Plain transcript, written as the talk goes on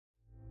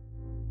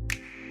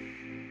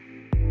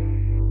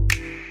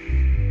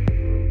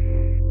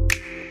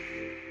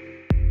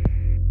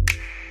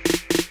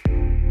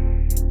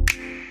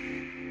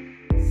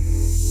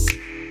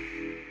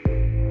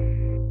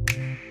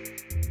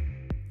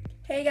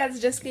guys,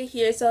 Jessica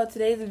here. So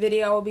today's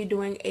video I will be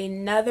doing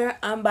another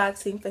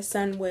unboxing for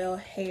SUNWELL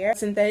hair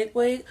synthetic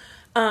wig,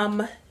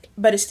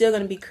 but it's still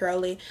gonna be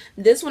curly.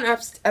 This one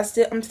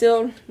I'm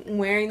still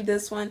wearing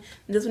this one.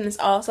 This one is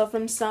also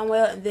from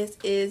SUNWELL. This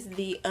is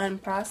the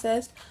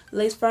unprocessed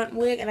lace front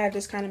wig, and I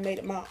just kind of made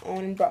it my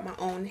own and brought my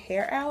own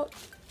hair out.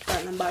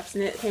 Starting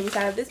unboxing it. Came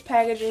inside of this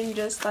packaging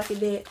just like it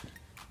did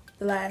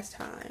the last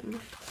time.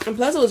 And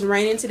plus it was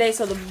raining today,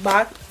 so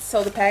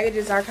the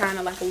packages are kind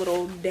of like a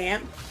little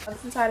damp.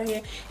 What's inside of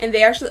here? And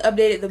they actually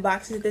updated the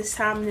boxes this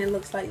time, and it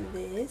looks like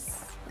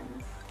this.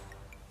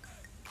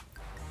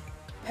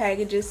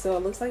 Packages, so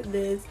it looks like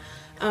this.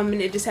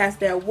 And it just has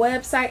their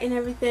website and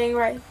everything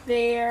right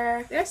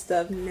there. Their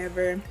stuff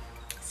never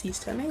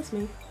ceased to amaze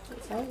me.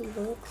 That's how it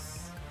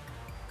looks.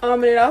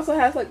 And it also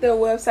has like their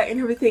website and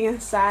everything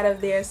inside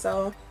of there,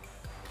 so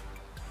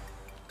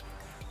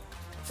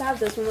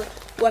this one,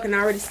 what I can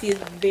already see is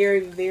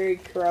very, very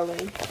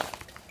curly.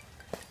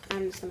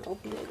 I'm just gonna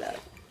open it up.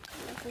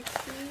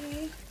 Let's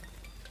see.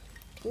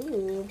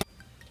 Ooh.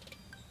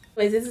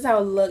 Anyways, this is how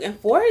it looks. And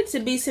for it to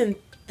be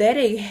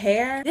synthetic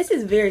hair, this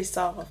is very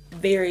soft.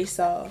 Very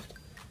soft.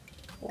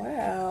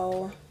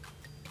 Wow.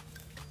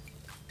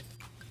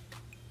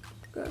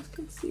 You guys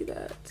can see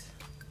that.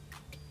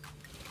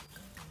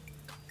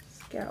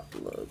 Scalp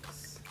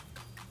looks.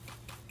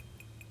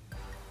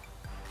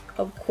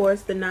 Of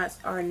course, the knots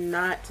are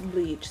not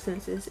bleached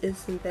since this is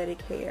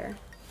synthetic hair.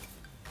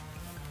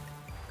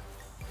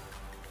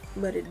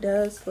 But it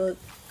does look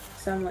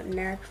somewhat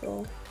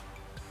natural.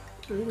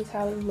 This is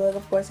how it looks.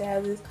 Of course, it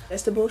has this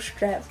adjustable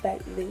straps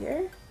back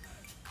there.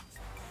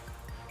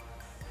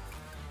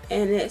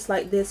 And it's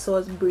like this, so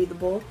it's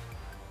breathable.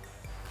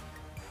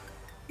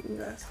 You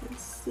guys can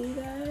see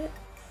that.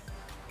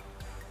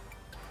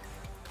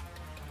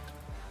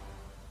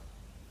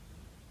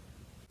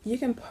 You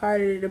can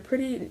part it a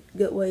pretty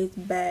good ways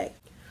back.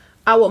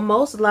 I would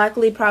most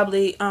likely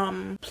probably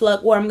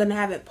pluck where I'm gonna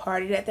have it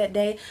parted at that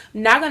day.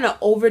 I'm not gonna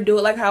overdo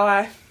it like how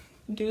I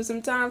do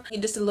sometimes.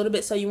 Just a little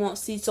bit so you won't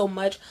see so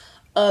much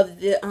of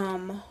the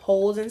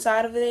holes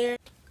inside of there.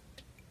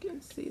 You can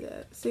see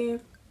that. See?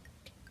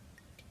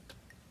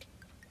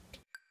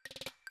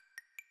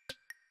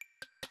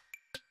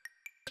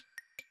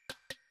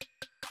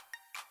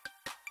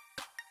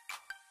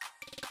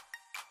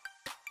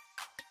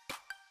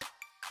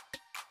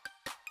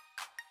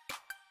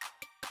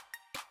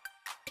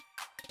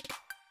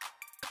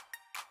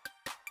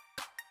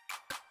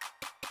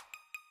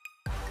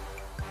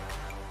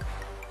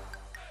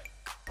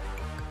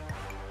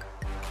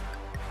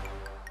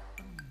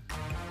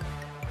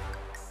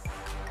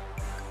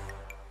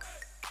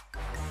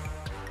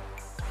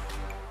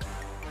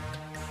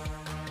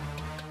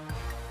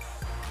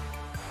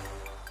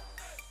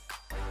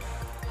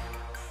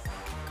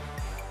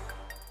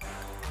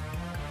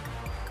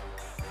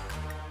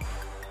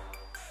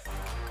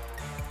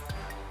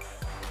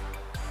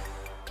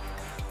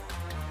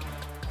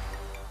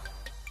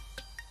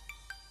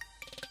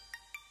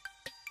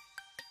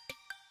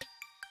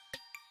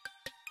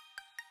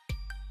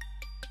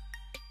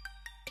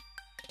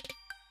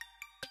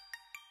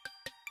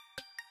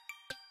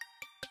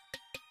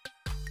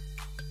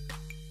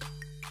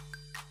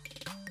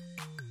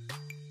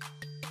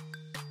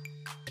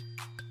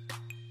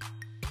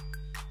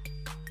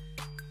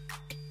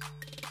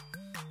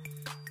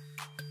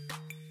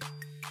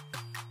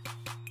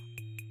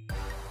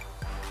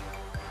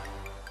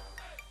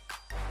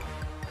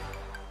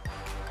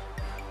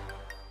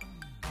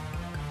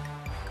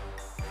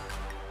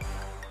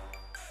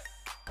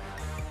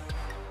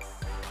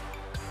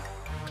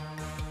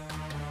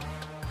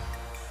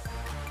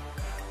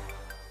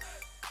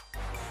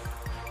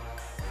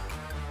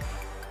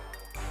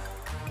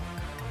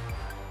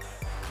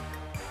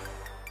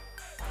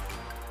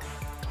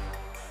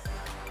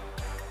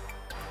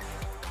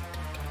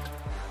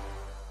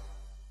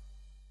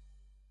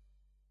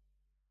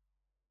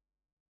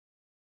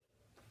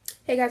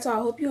 Hey guys, so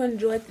I hope you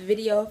enjoyed the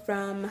video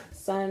from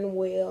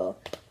SUNWELL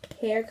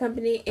Hair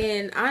Company,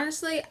 and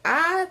honestly,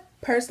 I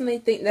personally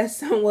think that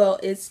SUNWELL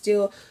is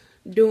still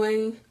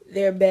doing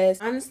their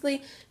best.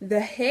 Honestly,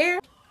 the hair,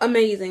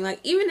 amazing. Like,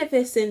 even if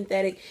it's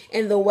synthetic,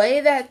 and the way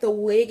that the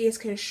wig is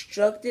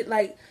constructed,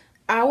 like,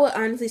 I would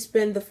honestly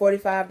spend the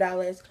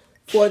 $45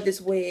 for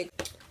this wig.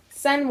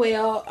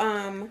 SUNWELL,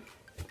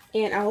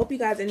 and I hope you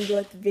guys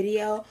enjoyed the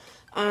video.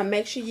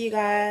 Make sure you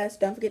guys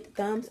don't forget to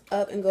thumbs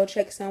up and go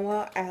check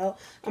SUNWELL out.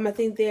 I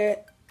think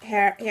their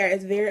hair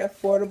is very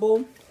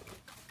affordable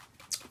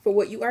for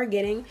what you are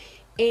getting.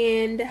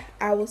 And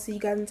I will see you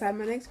guys inside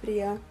my next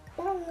video.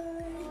 Bye.